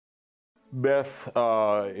Beth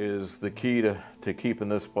is the key to keeping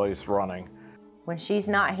this place running. When she's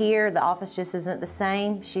not here, the office just isn't the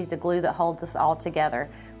same. She's the glue that holds us all together.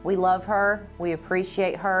 We love her, we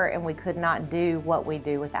appreciate her, and we could not do what we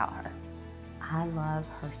do without her. I love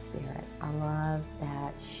her spirit. I love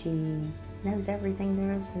that she knows everything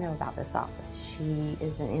there is to know about this office. She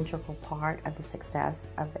is an integral part of the success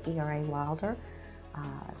of the ERA Wilder.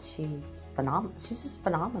 She's phenomenal. She's just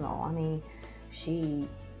phenomenal. I mean, she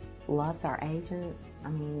loves our agents. I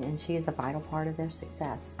mean, and she is a vital part of their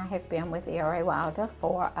success. I have been with ERA Wilder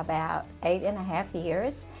for about 8.5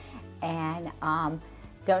 years, and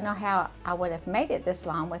don't know how I would have made it this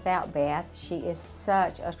long without Beth. She is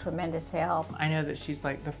such a tremendous help. I know that she's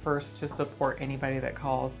like the first to support anybody that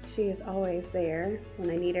calls. She is always there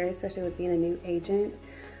when I need her, especially with being a new agent.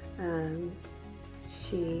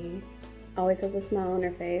 She always has a smile on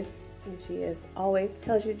her face, and she is always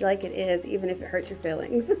tells you like it is, even if it hurts your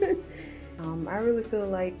feelings. I really feel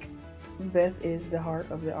like Beth is the heart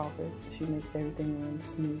of the office. She makes everything run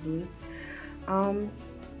smoothly.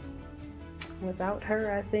 Without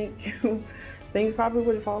her, I think things probably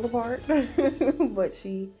would fall apart. But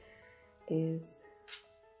she is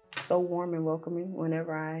so warm and welcoming.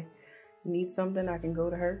 Whenever I need something, I can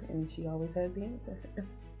go to her, and she always has the answer.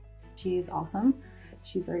 She's awesome.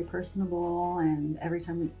 She's very personable, and every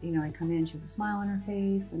time I come in, she has a smile on her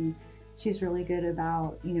face, and she's really good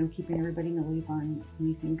about keeping everybody in the loop on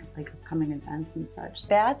anything like upcoming events and such.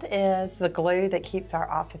 Beth is the glue that keeps our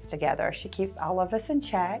office together. She keeps all of us in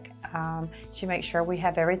check. She makes sure we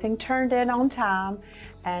have everything turned in on time,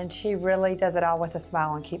 and she really does it all with a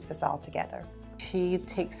smile and keeps us all together. She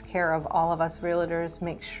takes care of all of us realtors,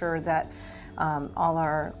 makes sure that all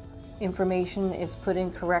our information is put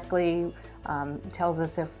in correctly, tells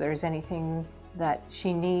us if there's anything that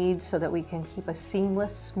she needs so that we can keep a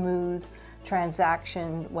seamless, smooth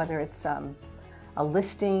transaction, whether it's a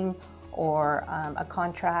listing or a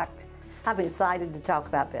contract. I'm excited to talk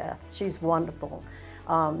about Beth. She's wonderful.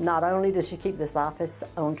 Not only does she keep this office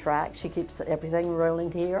on track, she keeps everything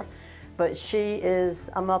rolling here, but she is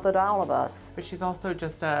a mother to all of us. But she's also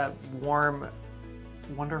just a warm,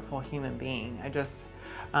 wonderful human being.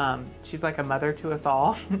 She's like a mother to us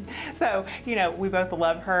all. So, we both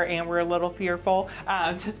love her and we're a little fearful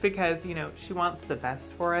just because, she wants the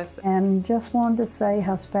best for us. And just wanted to say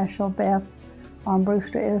how special Beth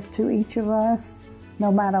Armbruster is to each of us.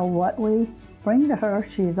 No matter what we bring to her,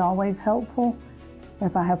 she's always helpful.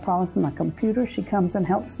 If I have problems with my computer, she comes and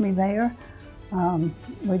helps me there.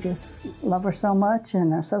 We just love her so much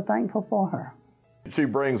and are so thankful for her. She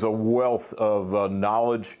brings a wealth of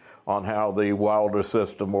knowledge on how the Wilder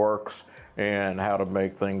system works and how to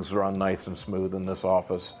make things run nice and smooth in this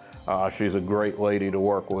office. She's a great lady to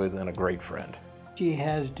work with and a great friend. She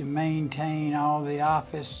has to maintain all the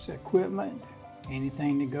office equipment.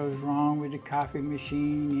 Anything that goes wrong with the coffee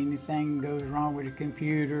machine, anything goes wrong with the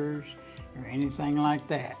computers, or anything like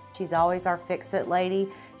that. She's always our fix-it lady.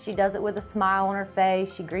 She does it with a smile on her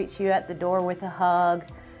face. She greets you at the door with a hug.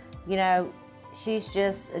 She's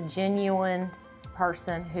just a genuine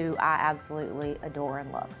person who I absolutely adore and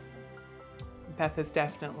love. Beth is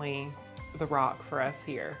definitely the rock for us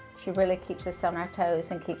here. She really keeps us on our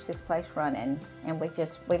toes and keeps this place running, and we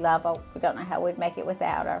love her. We don't know how we'd make it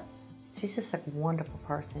without her. She's just a wonderful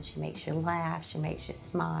person. She makes you laugh, she makes you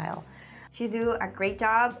smile. She do a great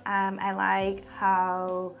job. I like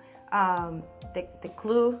how the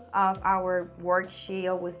clue of our work she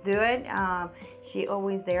always do it. She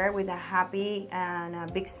always there with a happy and a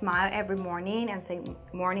big smile every morning and say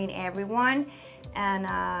morning everyone.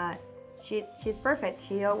 And she's perfect.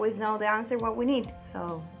 She always know the answer what we need.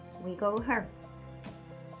 So we go with her.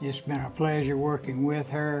 It's been a pleasure working with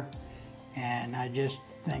her, and I just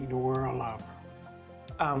think the world of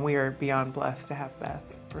her. We are beyond blessed to have Beth,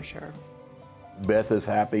 for sure. Beth is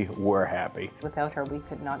happy, we're happy. Without her, we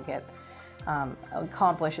could not get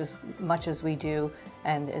accomplish as much as we do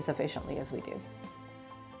and as efficiently as we do.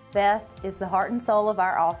 Beth is the heart and soul of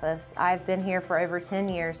our office. I've been here for over 10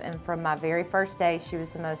 years, and from my very first day, she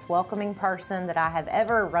was the most welcoming person that I have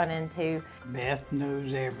ever run into. Beth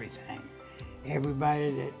knows everything.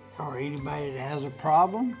 Everybody anybody that has a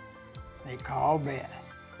problem, they call Beth.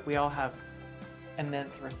 We all have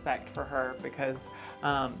immense respect for her because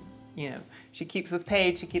she keeps us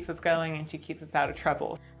paid, she keeps us going, and she keeps us out of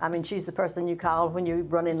trouble. I mean, she's the person you call when you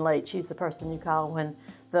run in late. She's the person you call when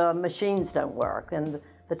the machines don't work and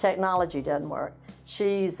the technology doesn't work.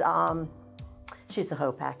 She's the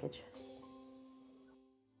whole package.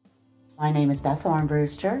 My name is Beth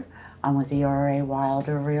Armbruster. I'm with ERA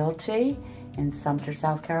Wilder Realty in Sumter,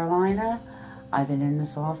 South Carolina. I've been in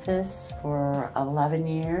this office for 11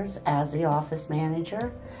 years as the office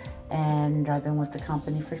manager, and I've been with the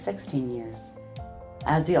company for 16 years.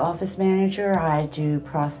 As the office manager, I do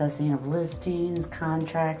processing of listings,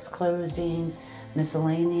 contracts, closings,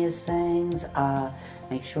 miscellaneous things,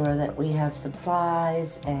 make sure that we have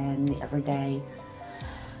supplies and the everyday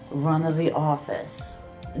run of the office.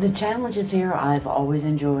 The challenges here I've always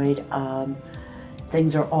enjoyed.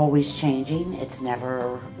 Things are always changing. It's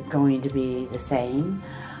never going to be the same.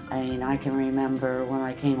 I mean, I can remember when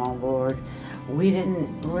I came on board, we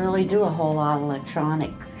didn't really do a whole lot of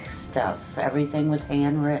electronic stuff. Everything was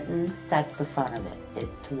handwritten. That's the fun of it,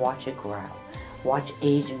 to watch it grow, watch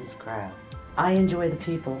agents grow. I enjoy the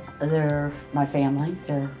people. They're my family,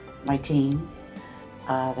 they're my team.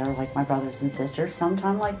 They're like my brothers and sisters,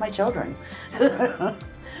 sometimes like my children,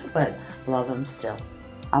 but love them still.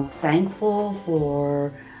 I'm thankful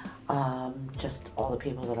for just all the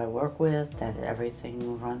people that I work with, that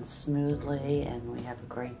everything runs smoothly and we have a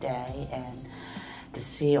great day, and to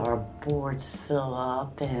see our boards fill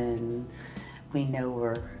up and we know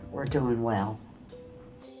we're doing well.